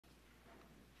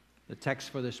The text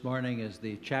for this morning is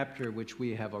the chapter which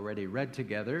we have already read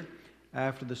together.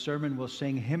 After the sermon, we'll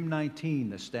sing hymn 19,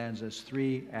 the stanzas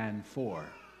 3 and 4.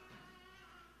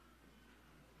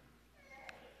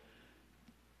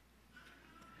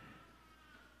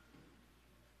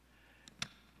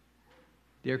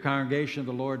 Dear congregation of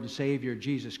the Lord and Savior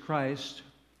Jesus Christ,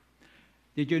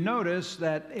 did you notice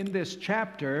that in this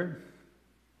chapter,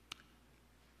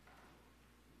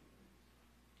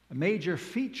 a major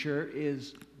feature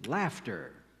is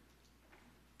laughter?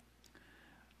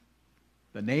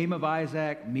 The name of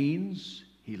Isaac means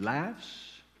he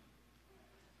laughs.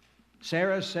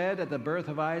 Sarah said at the birth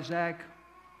of Isaac,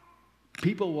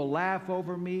 people will laugh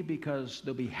over me because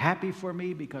they'll be happy for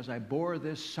me because I bore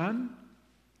this son.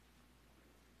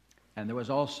 And there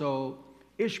was also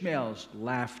Ishmael's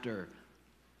laughter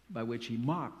by which he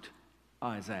mocked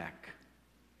Isaac.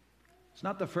 It's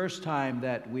not the first time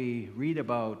that we read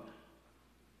about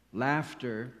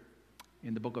laughter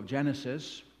in the book of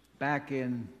Genesis. Back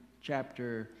in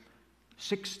chapter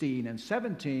 16 and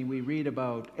 17, we read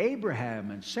about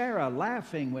Abraham and Sarah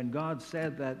laughing when God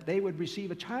said that they would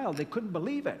receive a child. They couldn't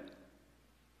believe it.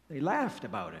 They laughed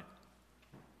about it.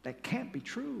 That can't be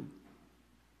true.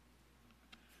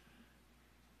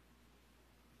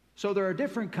 So there are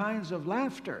different kinds of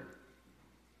laughter.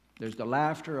 There's the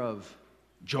laughter of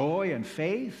joy and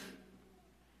faith.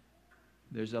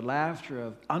 There's the laughter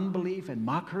of unbelief and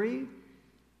mockery.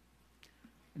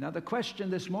 Now the question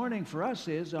this morning for us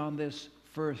is, on this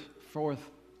fourth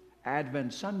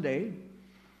Advent Sunday,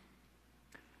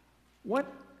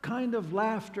 what kind of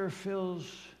laughter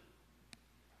fills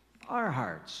our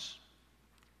hearts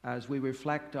as we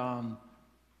reflect on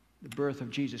the birth of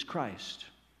Jesus Christ?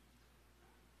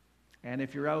 And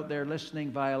if you're out there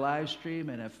listening via live stream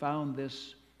and have found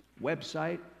this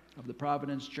website of the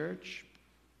Providence Church,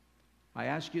 I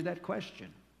ask you that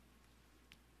question.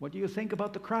 What do you think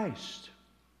about the Christ?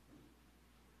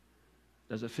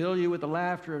 Does it fill you with the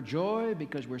laughter of joy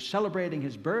because we're celebrating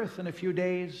his birth in a few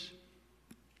days?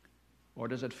 Or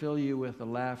does it fill you with the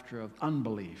laughter of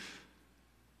unbelief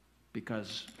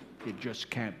because it just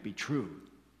can't be true?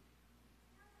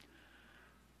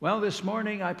 Well, this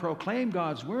morning I proclaim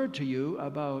God's word to you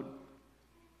about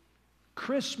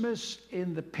Christmas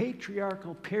in the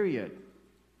patriarchal period,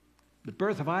 the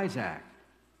birth of Isaac.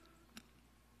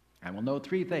 And we'll know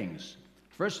three things.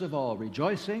 First of all,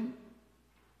 rejoicing.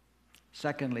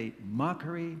 Secondly,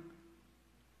 mockery.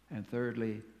 And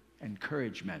thirdly,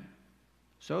 encouragement.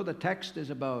 So the text is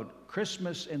about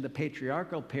Christmas in the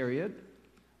patriarchal period,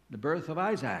 the birth of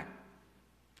Isaac.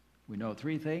 We know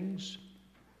three things: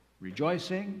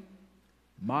 rejoicing,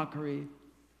 mockery,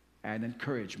 and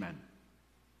encouragement.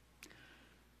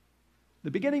 The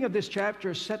beginning of this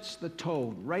chapter sets the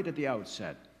tone right at the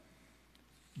outset.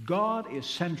 God is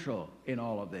central in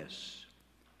all of this.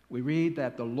 We read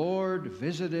that the Lord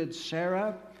visited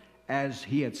Sarah as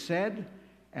he had said,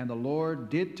 and the Lord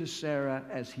did to Sarah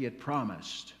as he had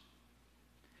promised.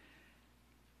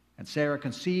 And Sarah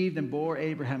conceived and bore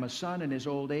Abraham a son in his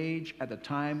old age at the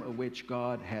time of which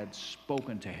God had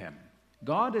spoken to him.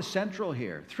 God is central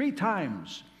here. Three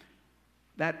times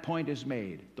that point is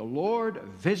made. The Lord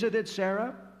visited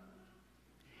Sarah.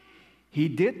 He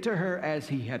did to her as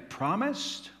he had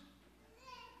promised.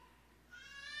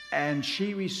 And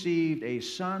she received a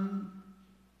son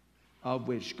of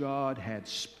which God had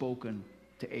spoken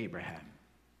to Abraham.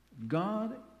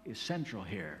 God is central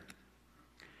here.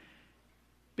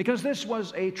 Because this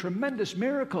was a tremendous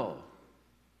miracle.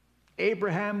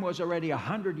 Abraham was already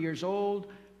 100 years old.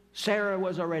 Sarah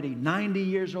was already 90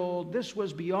 years old. This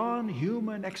was beyond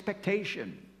human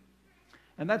expectation.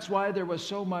 And that's why there was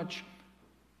so much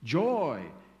joy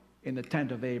in the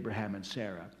tent of Abraham and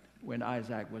Sarah when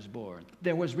Isaac was born.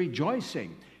 There was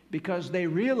rejoicing because they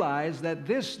realized that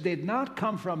this did not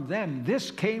come from them. This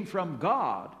came from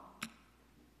God.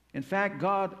 In fact,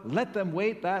 God let them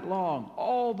wait that long,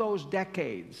 all those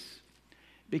decades,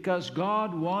 because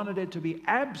God wanted it to be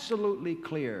absolutely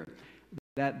clear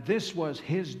that this was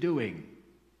his doing.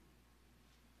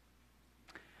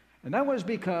 And that was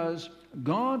because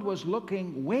God was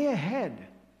looking way ahead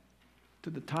to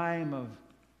the time of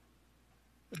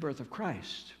the birth of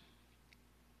Christ.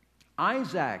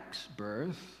 Isaac's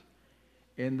birth,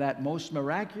 in that most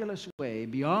miraculous way,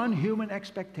 beyond human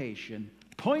expectation,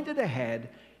 pointed ahead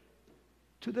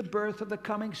to the birth of the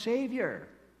coming Savior.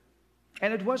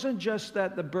 And it wasn't just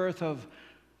that the birth of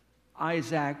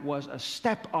Isaac was a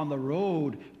step on the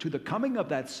road to the coming of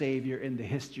that Savior in the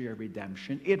history of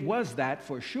redemption. It was that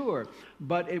for sure,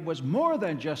 but it was more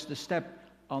than just a step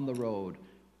on the road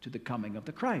to the coming of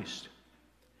the Christ.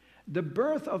 The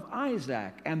birth of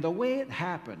Isaac and the way it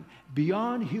happened,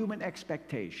 beyond human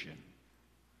expectation,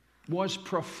 was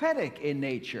prophetic in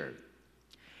nature,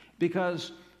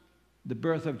 because the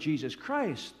birth of Jesus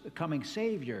Christ, the coming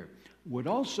Savior, would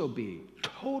also be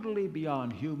totally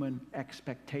beyond human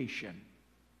expectation.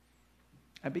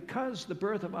 And because the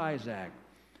birth of Isaac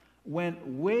went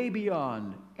way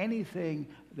beyond anything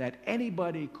that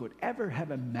anybody could ever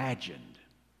have imagined,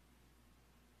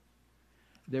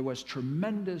 there was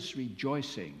tremendous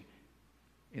rejoicing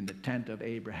in the tent of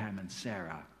Abraham and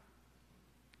Sarah.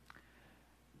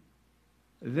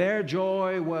 Their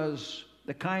joy was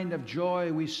the kind of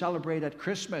joy we celebrate at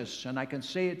Christmas. And I can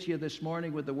say it to you this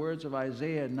morning with the words of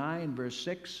Isaiah 9, verse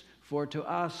 6, "For to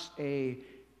us a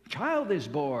child is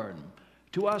born,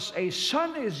 to us a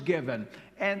son is given."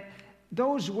 And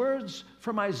those words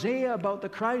from Isaiah about the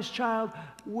Christ child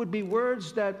would be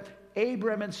words that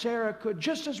Abraham and Sarah could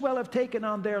just as well have taken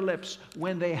on their lips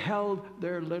when they held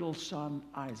their little son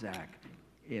Isaac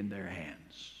in their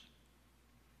hands.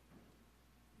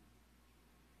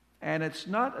 And it's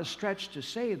not a stretch to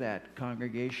say that,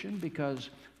 congregation,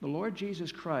 because the Lord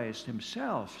Jesus Christ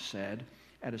himself said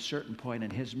at a certain point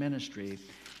in his ministry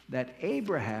that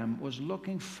Abraham was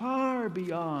looking far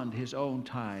beyond his own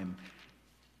time,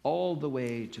 all the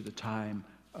way to the time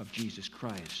of Jesus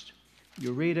Christ.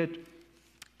 You read it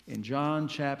in John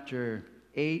chapter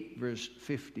 8, verse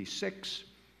 56,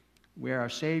 where our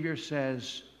Savior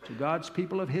says to God's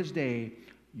people of his day,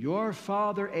 "Your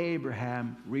father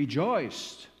Abraham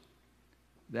rejoiced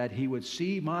that he would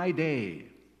see my day.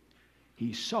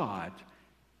 He saw it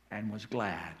and was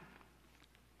glad."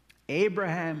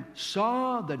 Abraham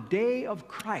saw the day of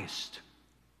Christ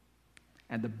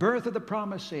and the birth of the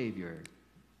promised Savior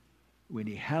when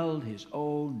he held his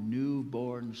own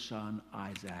newborn son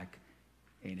Isaac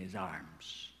in his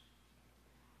arms.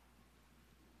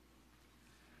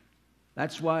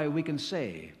 That's why we can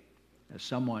say, as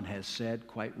someone has said,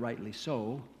 quite rightly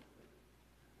so,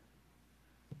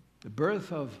 the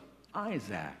birth of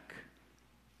Isaac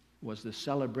was the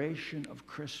celebration of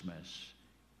Christmas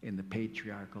in the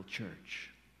patriarchal church.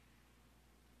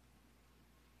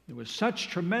 There was such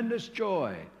tremendous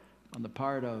joy on the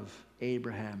part of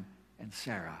Abraham and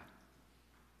Sarah.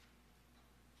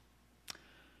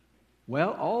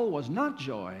 Well, all was not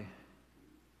joy,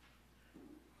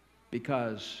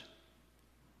 because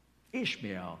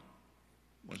Ishmael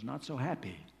was not so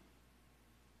happy.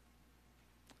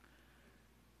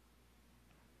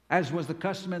 As was the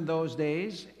custom in those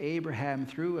days, Abraham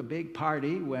threw a big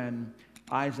party when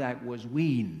Isaac was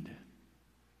weaned.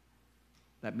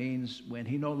 That means when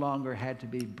he no longer had to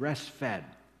be breastfed.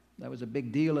 That was a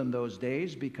big deal in those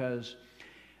days, because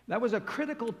that was a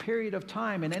critical period of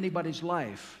time in anybody's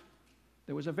life.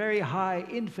 There was a very high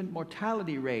infant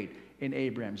mortality rate in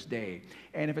Abraham's day.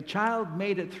 And if a child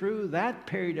made it through that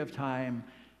period of time,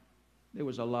 there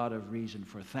was a lot of reason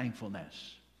for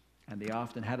thankfulness. And they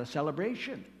often had a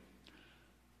celebration.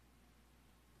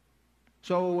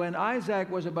 So when Isaac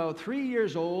was about 3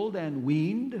 years old and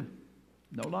weaned,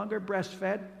 no longer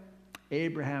breastfed,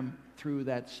 Abraham threw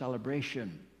that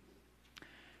celebration.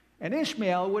 And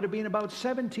Ishmael would have been about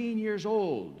 17 years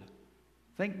old.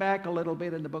 Think back a little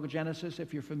bit in the book of Genesis,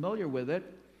 if you're familiar with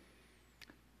it.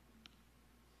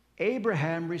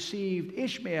 Abraham received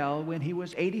Ishmael when he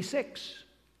was 86.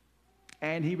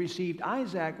 And he received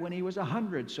Isaac when he was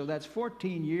 100. So that's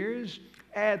 14 years.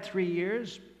 Add 3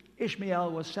 years.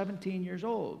 Ishmael was 17 years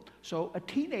old, so a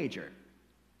teenager.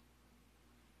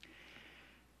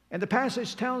 And the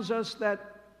passage tells us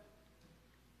that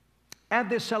at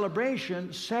this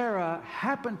celebration, Sarah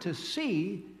happened to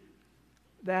see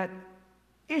that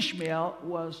Ishmael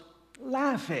was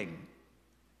laughing.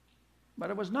 But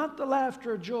it was not the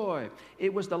laughter of joy.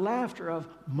 It was the laughter of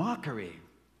mockery.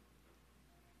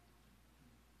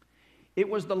 It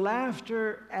was the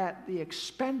laughter at the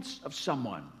expense of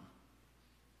someone.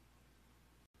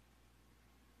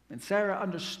 And Sarah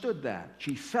understood that.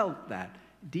 She felt that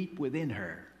deep within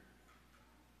her.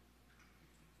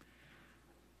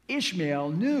 Ishmael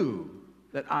knew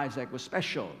that Isaac was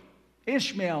special.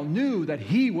 Ishmael knew that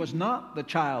he was not the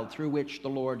child through which the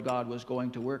Lord God was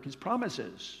going to work his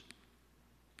promises.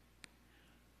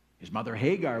 His mother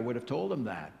Hagar would have told him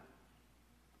that.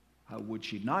 How would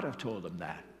she not have told him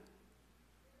that?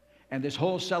 And this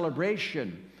whole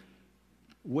celebration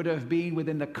would have been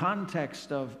within the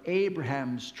context of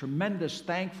Abraham's tremendous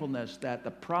thankfulness that the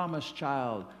promised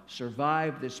child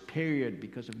survived this period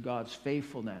because of God's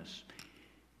faithfulness.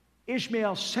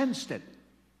 Ishmael sensed it.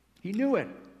 He knew it.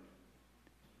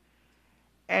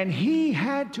 And he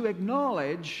had to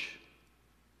acknowledge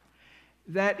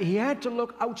that he had to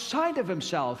look outside of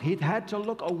himself. He had to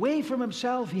look away from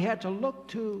himself. He had to look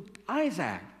to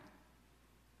Isaac.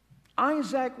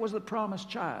 Isaac was the promised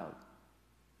child.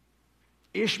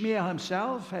 Ishmael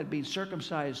himself had been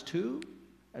circumcised too,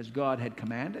 as God had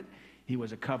commanded. He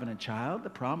was a covenant child. The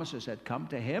promises had come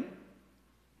to him.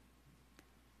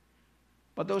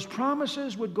 But those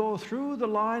promises would go through the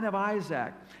line of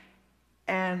Isaac.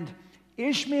 And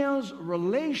Ishmael's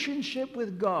relationship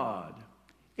with God,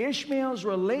 Ishmael's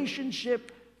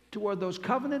relationship toward those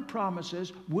covenant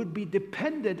promises would be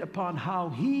dependent upon how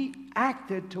he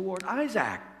acted toward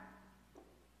Isaac.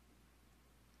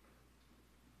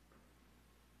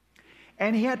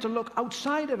 And he had to look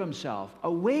outside of himself,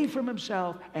 away from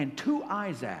himself, and to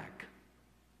Isaac.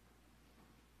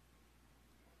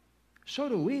 So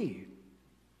do we.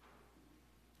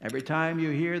 Every time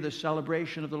you hear the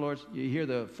celebration of the Lord's, you hear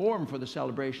the form for the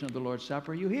celebration of the Lord's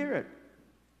Supper, you hear it.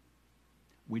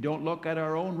 We don't look at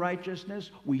our own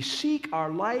righteousness. We seek our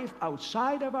life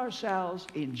outside of ourselves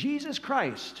in Jesus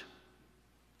Christ.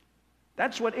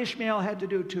 That's what Ishmael had to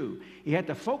do too. He had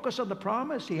to focus on the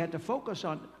promise. He had to focus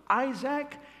on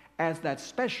Isaac as that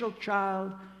special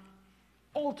child.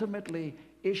 Ultimately,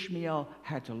 Ishmael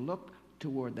had to look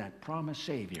toward that promised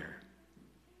Savior.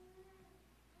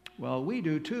 Well, we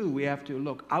do too. We have to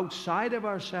look outside of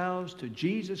ourselves to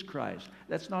Jesus Christ.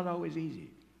 That's not always easy.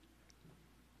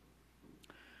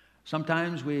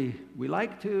 Sometimes we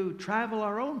like to travel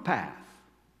our own path.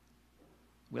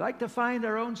 We like to find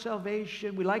our own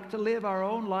salvation. We like to live our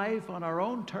own life on our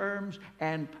own terms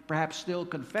and perhaps still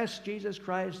confess Jesus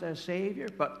Christ as Savior,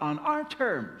 but on our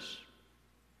terms.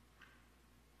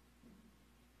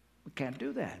 We can't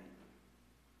do that.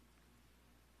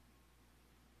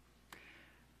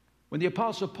 When the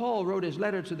Apostle Paul wrote his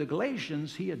letter to the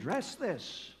Galatians, he addressed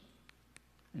this.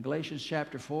 In Galatians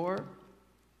chapter 4,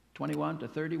 21 to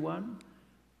 31,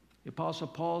 the Apostle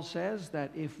Paul says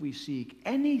that if we seek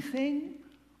anything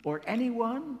or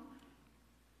anyone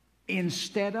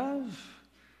instead of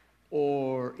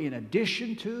or in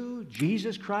addition to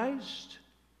Jesus Christ,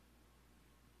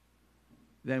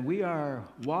 then we are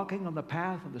walking on the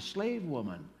path of the slave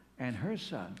woman and her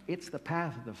son. It's the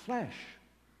path of the flesh.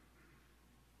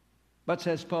 But,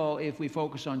 says Paul, if we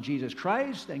focus on Jesus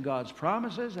Christ and God's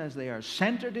promises as they are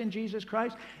centered in Jesus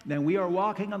Christ, then we are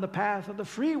walking on the path of the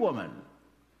free woman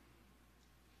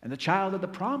and the child of the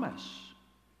promise.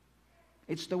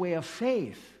 It's the way of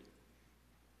faith.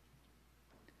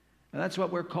 And that's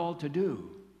what we're called to do.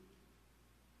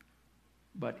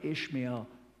 But Ishmael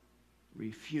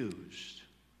refused.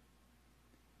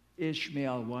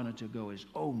 Ishmael wanted to go his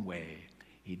own way.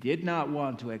 He did not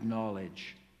want to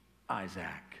acknowledge Isaac.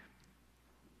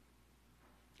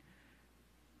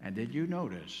 And did you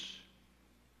notice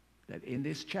that in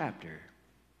this chapter,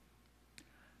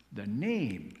 the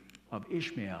name of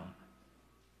Ishmael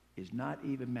is not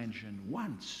even mentioned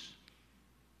once?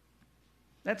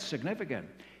 That's significant.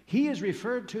 He is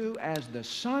referred to as the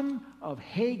son of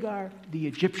Hagar the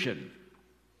Egyptian.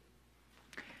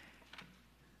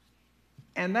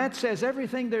 And that says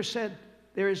everything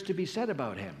there is to be said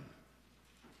about him.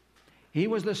 He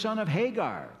was the son of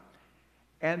Hagar.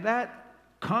 And that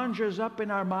conjures up in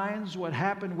our minds what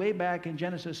happened way back in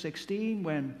Genesis 16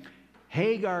 when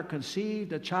Hagar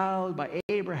conceived a child by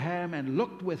Abraham and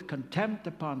looked with contempt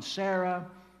upon Sarah.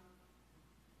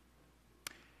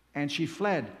 And she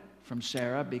fled from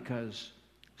Sarah because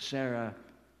Sarah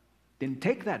didn't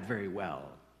take that very well.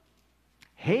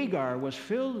 Hagar was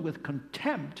filled with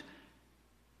contempt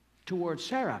toward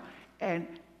Sarah. And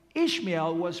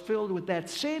Ishmael was filled with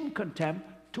that same contempt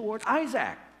toward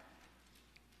Isaac.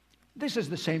 This is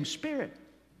the same spirit.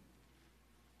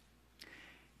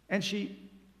 And he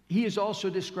is also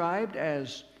described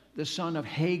as the son of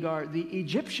Hagar the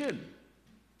Egyptian.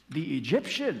 The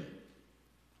Egyptian.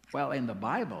 Well, in the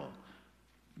Bible,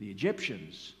 the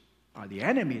Egyptians are the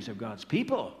enemies of God's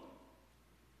people.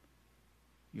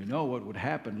 You know what would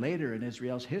happen later in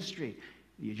Israel's history.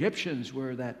 The Egyptians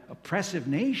were that oppressive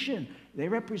nation. They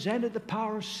represented the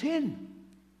power of sin,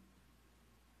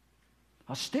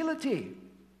 hostility.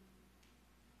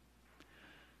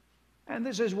 And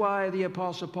this is why the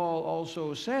Apostle Paul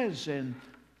also says in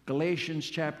Galatians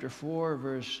chapter 4,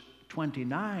 verse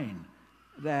 29,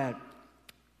 that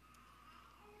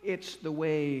it's the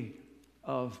way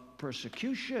of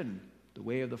persecution. The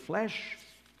way of the flesh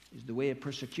is the way of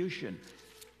persecution.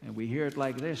 And we hear it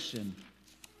like this in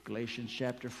Galatians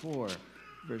chapter 4,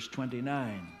 verse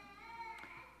 29.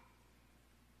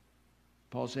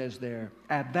 Paul says there,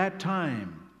 at that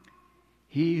time,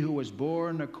 he who was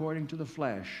born according to the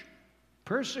flesh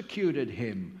persecuted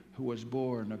him who was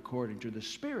born according to the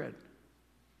Spirit.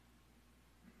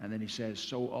 And then he says,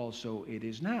 so also it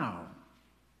is now.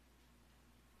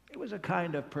 It was a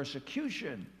kind of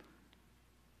persecution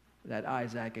that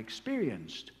Isaac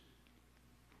experienced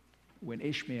when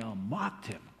Ishmael mocked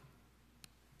him.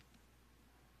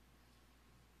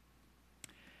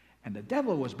 And the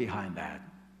devil was behind that.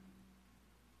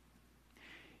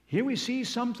 Here we see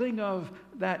something of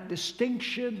that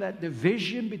distinction, that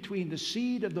division between the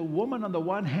seed of the woman on the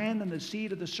one hand and the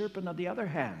seed of the serpent on the other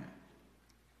hand.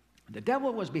 The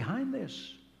devil was behind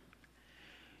this.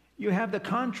 You have the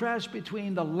contrast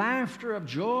between the laughter of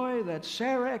joy that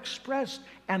Sarah expressed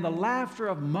and the laughter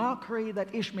of mockery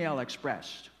that Ishmael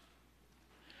expressed.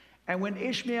 And when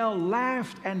Ishmael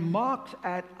laughed and mocked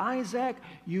at Isaac,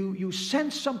 you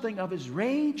sense something of his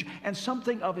rage and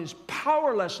something of his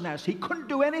powerlessness. He couldn't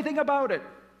do anything about it.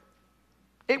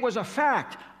 It was a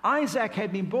fact. Isaac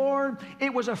had been born.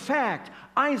 It was a fact.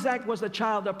 Isaac was the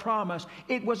child of promise.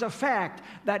 It was a fact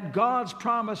that God's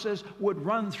promises would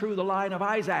run through the line of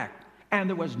Isaac. And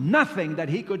there was nothing that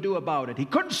he could do about it. He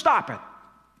couldn't stop it.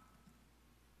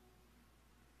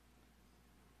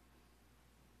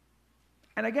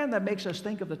 And again, that makes us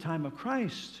think of the time of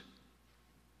Christ.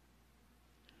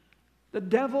 The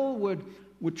devil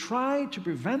would try to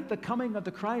prevent the coming of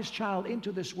the Christ child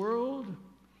into this world.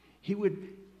 He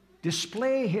would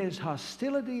display his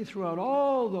hostility throughout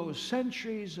all those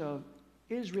centuries of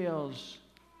Israel's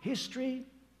history,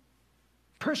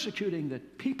 persecuting the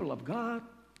people of God.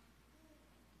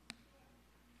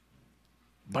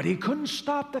 But he couldn't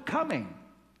stop the coming.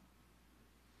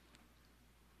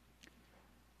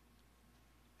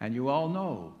 And you all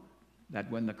know that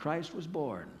when the Christ was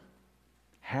born,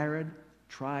 Herod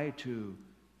tried to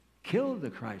kill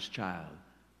the Christ child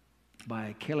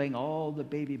by killing all the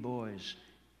baby boys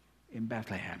in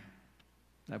Bethlehem.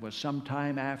 That was some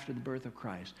time after the birth of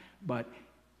Christ. But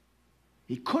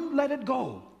he couldn't let it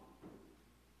go.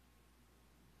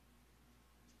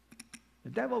 The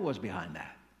devil was behind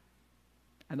that.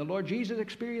 And the Lord Jesus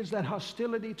experienced that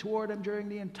hostility toward him during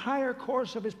the entire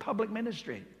course of his public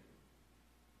ministry.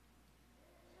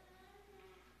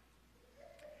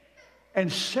 And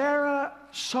Sarah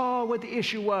saw what the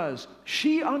issue was.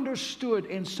 She understood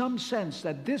in some sense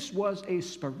that this was a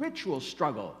spiritual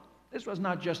struggle. This was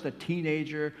not just a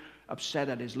teenager upset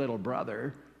at his little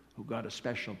brother who got a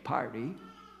special party.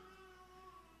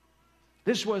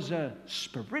 This was a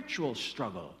spiritual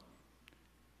struggle.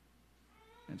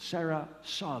 And Sarah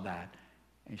saw that.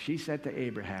 And she said to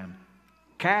Abraham,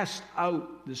 cast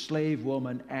out the slave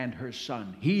woman and her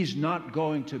son. He's not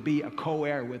going to be a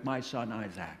co-heir with my son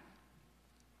Isaac.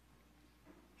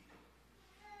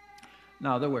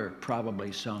 Now, there were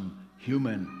probably some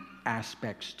human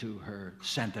aspects to her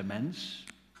sentiments.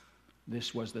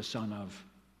 This was the son of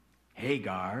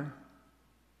Hagar,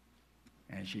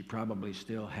 and she probably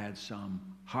still had some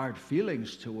hard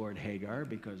feelings toward Hagar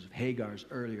because of Hagar's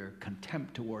earlier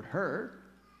contempt toward her.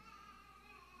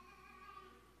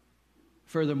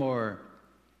 Furthermore,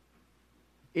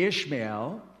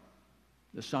 Ishmael,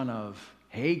 the son of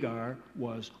Hagar,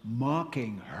 was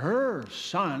mocking her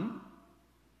son.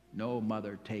 No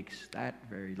mother takes that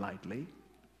very lightly.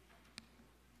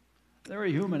 There are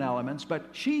human elements, but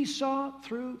she saw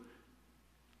through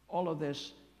all of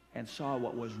this and saw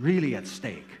what was really at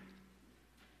stake.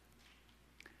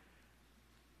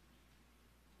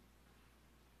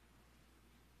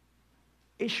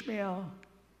 Ishmael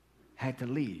had to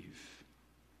leave.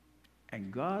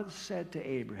 And God said to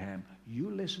Abraham,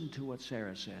 you listen to what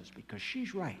Sarah says because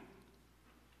she's right.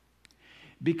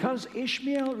 Because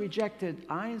Ishmael rejected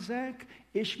Isaac,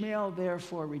 Ishmael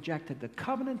therefore rejected the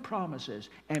covenant promises.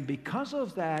 And because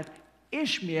of that,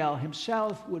 Ishmael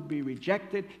himself would be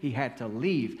rejected. He had to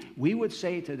leave. We would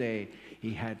say today,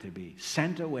 he had to be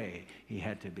sent away. He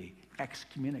had to be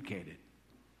excommunicated.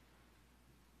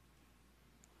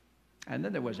 And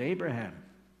then there was Abraham,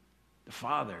 the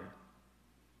father.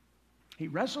 He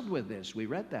wrestled with this. We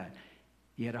read that.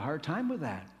 He had a hard time with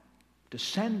that. To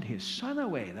send his son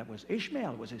away. That was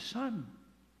Ishmael, was his son.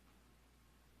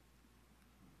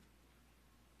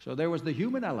 So there was the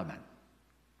human element.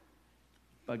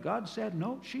 But God said,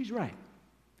 no, she's right.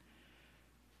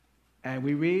 And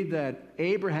we read that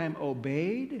Abraham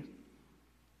obeyed.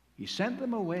 He sent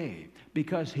them away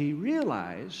because he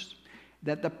realized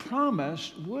that the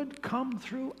promise would come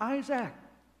through Isaac.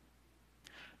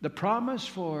 The promise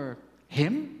for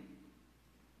him,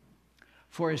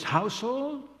 for his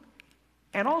household,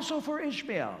 and also for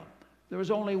Ishmael. There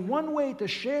was only one way to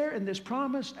share in this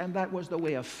promise, and that was the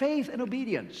way of faith and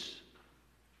obedience.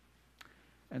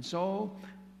 And so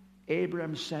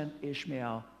Abram sent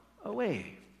Ishmael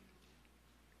away.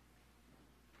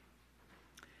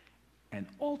 And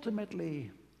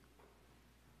ultimately,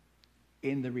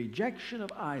 In the rejection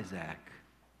of Isaac,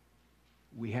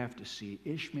 we have to see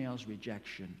Ishmael's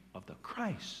rejection of the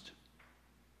Christ.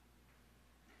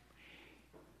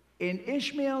 In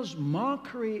Ishmael's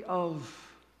mockery of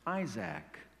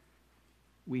Isaac,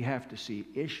 we have to see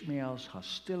Ishmael's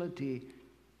hostility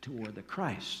toward the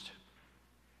Christ.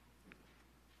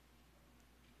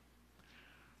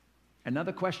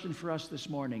 Another question for us this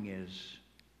morning is,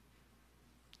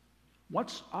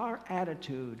 what's our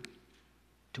attitude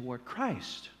toward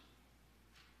Christ?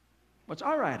 What's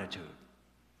our attitude?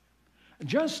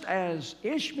 Just as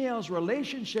Ishmael's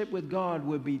relationship with God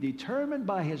would be determined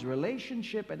by his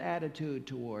relationship and attitude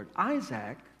toward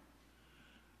Isaac,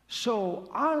 so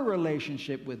our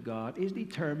relationship with God is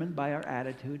determined by our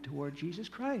attitude toward Jesus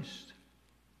Christ.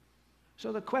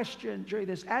 So the question during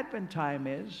this Advent time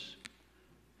is,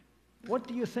 what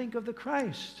do you think of the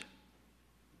Christ?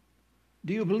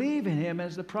 Do you believe in him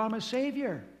as the promised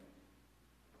Savior?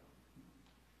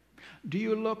 Do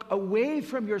you look away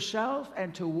from yourself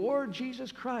and toward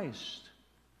Jesus Christ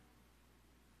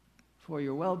for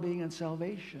your well-being and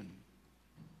salvation?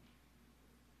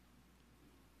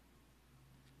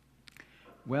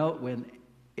 Well, when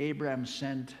Abraham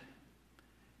sent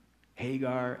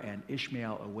Hagar and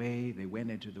Ishmael away, they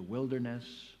went into the wilderness,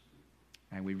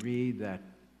 and we read that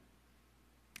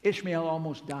Ishmael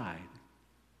almost died.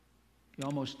 He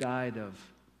almost died of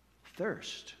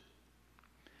thirst.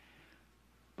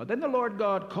 But then the Lord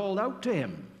God called out to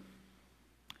him.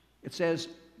 It says,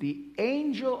 the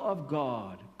angel of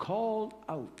God called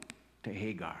out to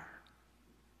Hagar.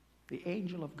 The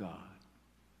angel of God.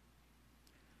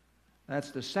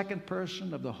 That's the second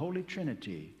person of the Holy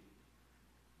Trinity,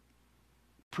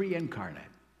 pre-incarnate.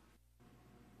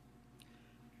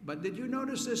 But did you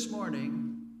notice this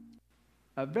morning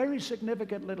a very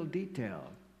significant little detail?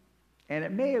 And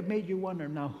it may have made you wonder,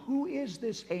 now, who is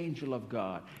this angel of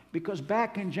God? Because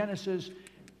back in Genesis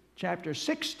chapter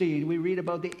 16, we read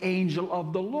about the angel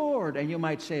of the Lord. And you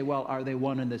might say, well, are they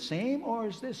one and the same, or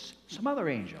is this some other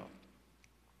angel?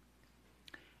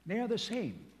 They are the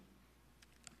same.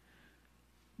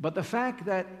 But the fact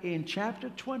that in chapter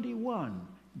 21,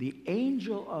 the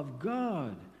angel of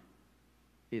God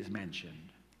is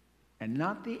mentioned, and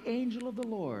not the angel of the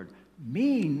Lord,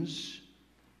 means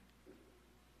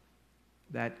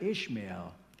that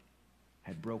Ishmael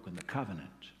had broken the covenant.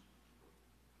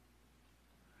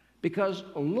 Because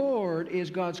Lord is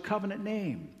God's covenant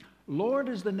name. Lord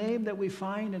is the name that we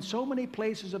find in so many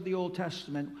places of the Old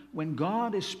Testament when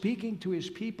God is speaking to his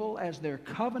people as their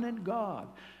covenant God.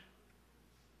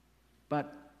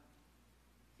 But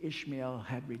Ishmael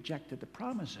had rejected the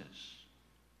promises.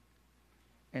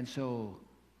 And so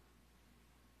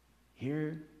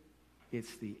here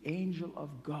it's the angel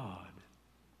of God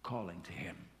calling to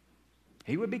him.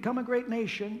 He would become a great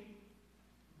nation,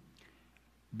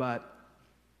 but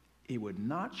he would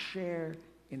not share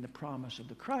in the promise of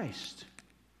the Christ,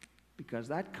 because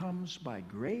that comes by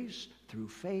grace through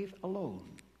faith alone.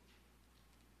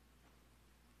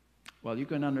 Well, you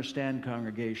can understand,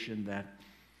 congregation, that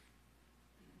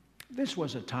this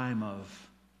was a time of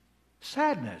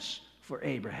sadness for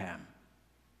Abraham.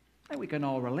 And we can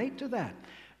all relate to that.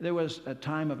 There was a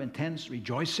time of intense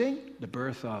rejoicing, the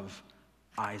birth of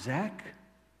Isaac.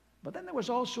 But then there was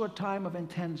also a time of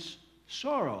intense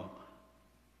sorrow.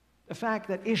 The fact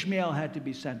that Ishmael had to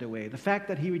be sent away. The fact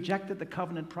that he rejected the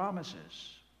covenant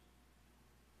promises.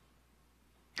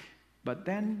 But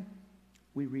then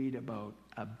we read about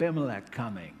Abimelech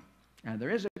coming. And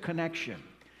there is a connection.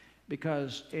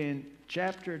 Because in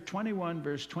chapter 21,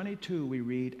 verse 22, we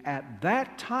read, at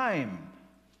that time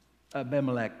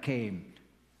Abimelech came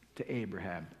to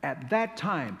Abraham. At that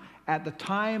time, at the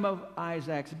time of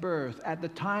Isaac's birth, at the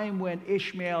time when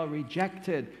Ishmael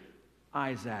rejected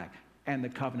Isaac and the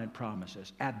covenant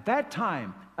promises, at that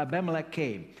time Abimelech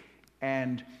came.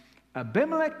 And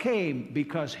Abimelech came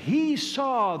because he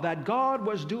saw that God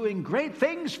was doing great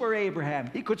things for Abraham.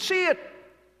 He could see it.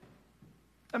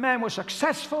 The man was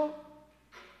successful.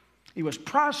 He was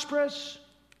prosperous.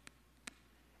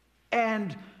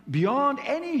 And beyond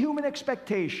any human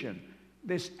expectation,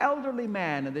 this elderly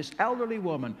man and this elderly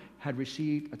woman had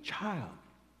received a child.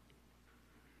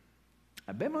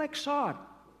 Abimelech saw it.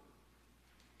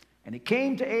 And he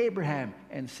came to Abraham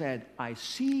and said, I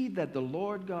see that the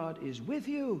Lord God is with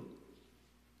you.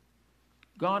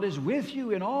 God is with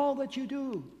you in all that you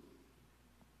do.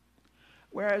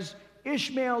 Whereas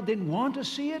Ishmael didn't want to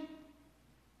see it.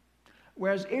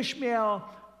 Whereas Ishmael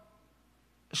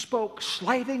spoke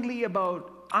slightingly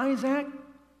about Isaac,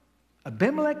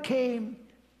 Abimelech came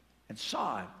and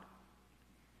saw it.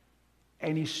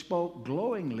 And he spoke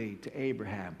glowingly to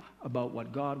Abraham about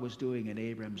what God was doing in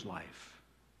Abraham's life.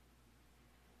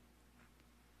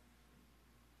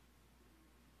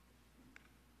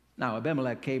 Now,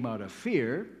 Abimelech came out of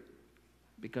fear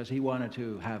because he wanted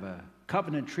to have a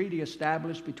covenant treaty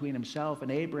established between himself and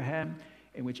Abraham,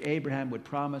 in which Abraham would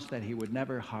promise that he would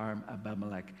never harm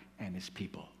Abimelech and his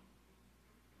people.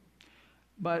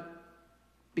 But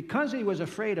because he was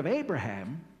afraid of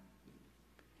Abraham,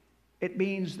 it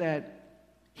means that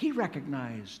he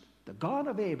recognized the God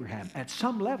of Abraham at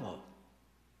some level.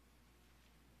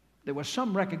 There was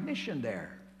some recognition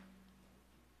there.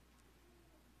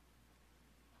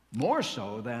 More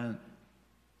so than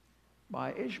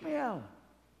by Ishmael.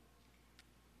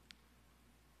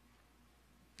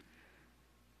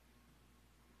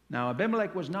 Now,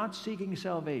 Abimelech was not seeking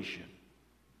salvation.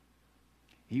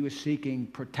 He was seeking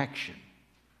protection.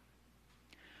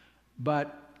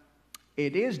 But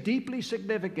it is deeply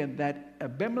significant that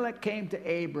Abimelech came to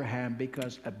Abraham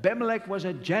because Abimelech was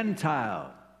a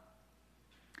Gentile.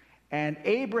 And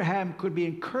Abraham could be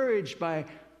encouraged by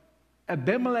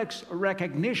Abimelech's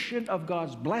recognition of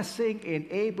God's blessing in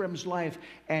Abram's life.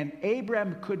 And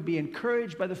Abram could be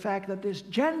encouraged by the fact that this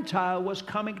Gentile was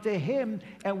coming to him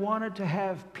and wanted to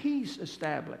have peace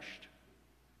established.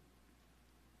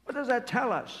 What does that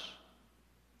tell us?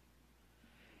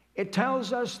 It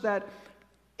tells us that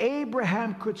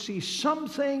Abraham could see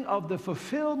something of the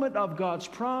fulfillment of God's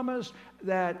promise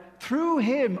that through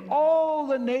him all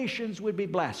the nations would be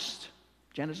blessed.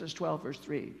 Genesis 12, verse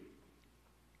 3.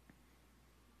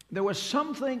 There was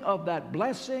something of that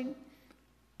blessing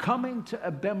coming to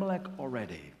Abimelech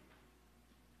already.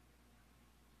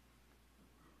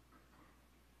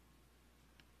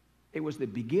 It was the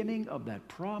beginning of that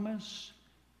promise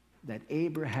that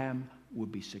Abraham would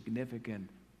be significant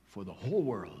for the whole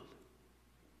world.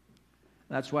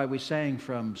 That's why we sang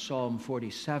from Psalm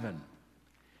 47.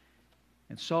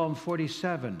 In Psalm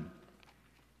 47,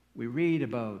 we read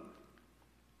about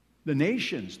the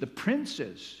nations, the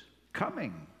princes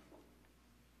coming.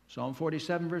 Psalm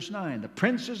 47, verse 9, the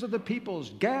princes of the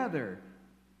peoples gather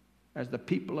as the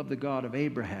people of the God of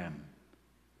Abraham.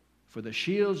 For the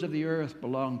shields of the earth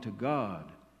belong to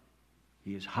God.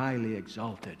 He is highly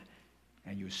exalted.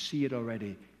 And you see it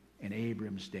already in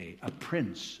Abram's day. A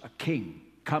prince, a king,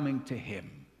 coming to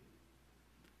him,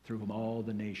 through whom all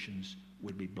the nations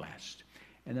would be blessed.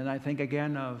 And then I think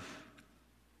again of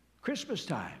Christmas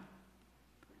time,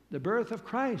 the birth of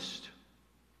Christ.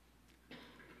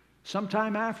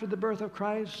 Sometime after the birth of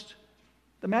Christ,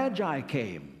 the Magi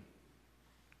came.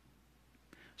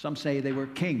 Some say they were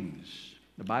kings.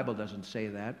 The Bible doesn't say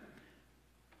that.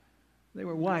 They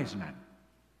were wise men.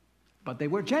 But they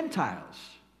were Gentiles.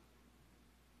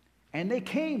 And they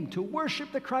came to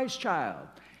worship the Christ child.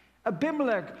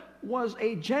 Abimelech was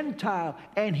a Gentile,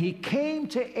 and he came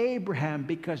to Abraham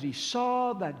because he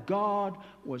saw that God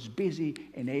was busy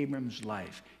in Abram's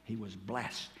life. He was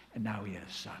blessed, and now he has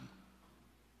a son.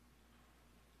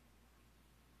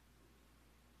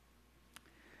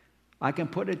 I can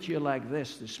put it to you like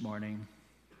this morning.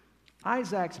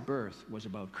 Isaac's birth was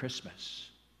about Christmas,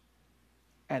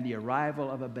 and the arrival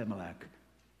of Abimelech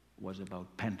was about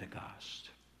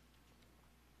Pentecost.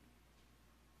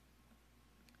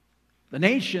 The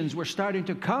nations were starting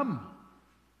to come.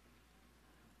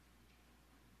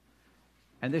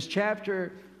 And this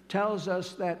chapter tells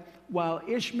us that while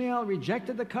Ishmael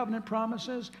rejected the covenant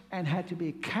promises and had to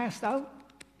be cast out,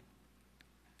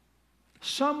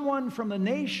 someone from the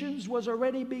nations was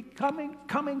already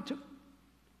coming to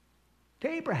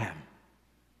Abraham.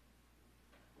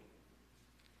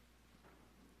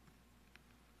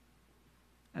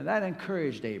 And that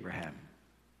encouraged Abraham.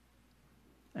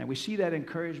 And we see that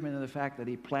encouragement in the fact that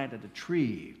he planted a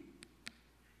tree.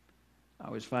 I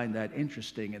always find that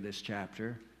interesting in this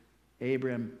chapter.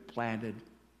 Abraham planted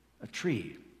a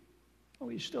tree. Well,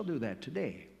 we still do that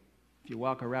today. If you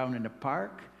walk around in the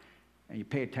park and you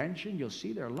pay attention, you'll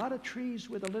see there are a lot of trees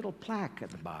with a little plaque at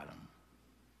the bottom.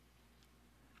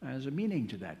 There's a meaning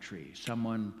to that tree.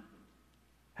 Someone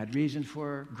had reason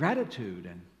for gratitude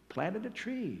and planted a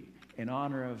tree in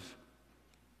honor of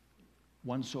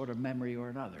one sort of memory or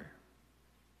another.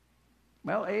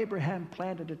 Well, Abraham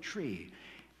planted a tree,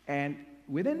 and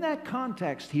within that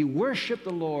context, he worshiped the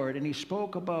Lord, and he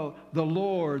spoke about the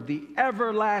Lord, the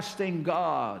everlasting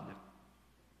God.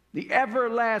 The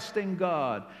everlasting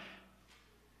God.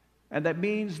 And that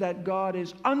means that God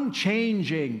is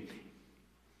unchanging.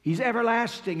 He's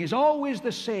everlasting. He's always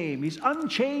the same. He's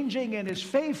unchanging in his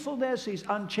faithfulness. He's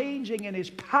unchanging in his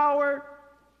power.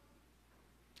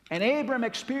 And Abram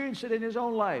experienced it in his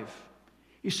own life.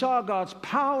 He saw God's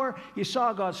power. He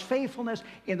saw God's faithfulness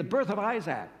in the birth of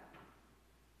Isaac.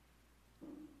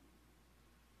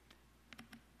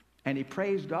 And he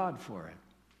praised God for it.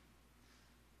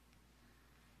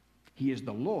 He is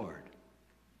the Lord.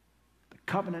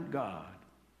 covenant God.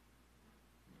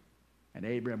 And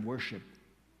Abraham worshiped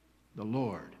the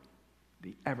Lord,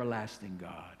 the everlasting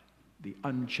God, the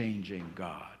unchanging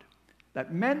God.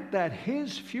 That meant that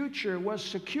his future was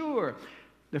secure.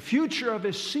 The future of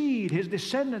his seed, his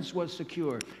descendants, was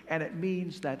secure. And it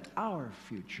means that our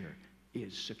future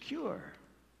is secure.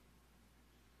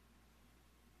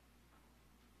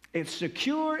 It's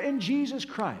secure in Jesus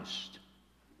Christ,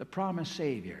 the promised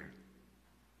Savior.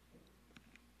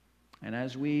 And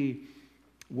as we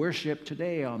worship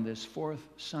today on this fourth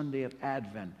Sunday of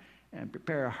Advent and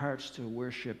prepare our hearts to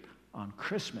worship on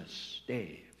Christmas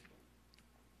Day,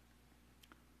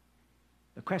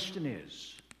 the question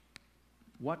is,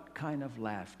 what kind of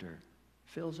laughter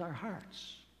fills our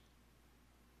hearts?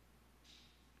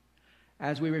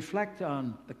 As we reflect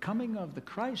on the coming of the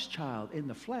Christ child in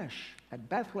the flesh at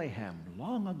Bethlehem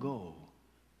long ago,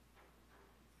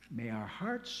 may our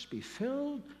hearts be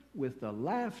filled with the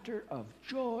laughter of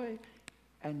joy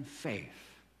and faith.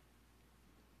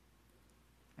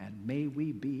 And may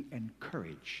we be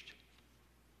encouraged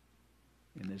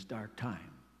in this dark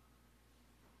time.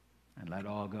 And let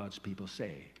all God's people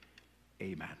say,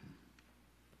 Amen.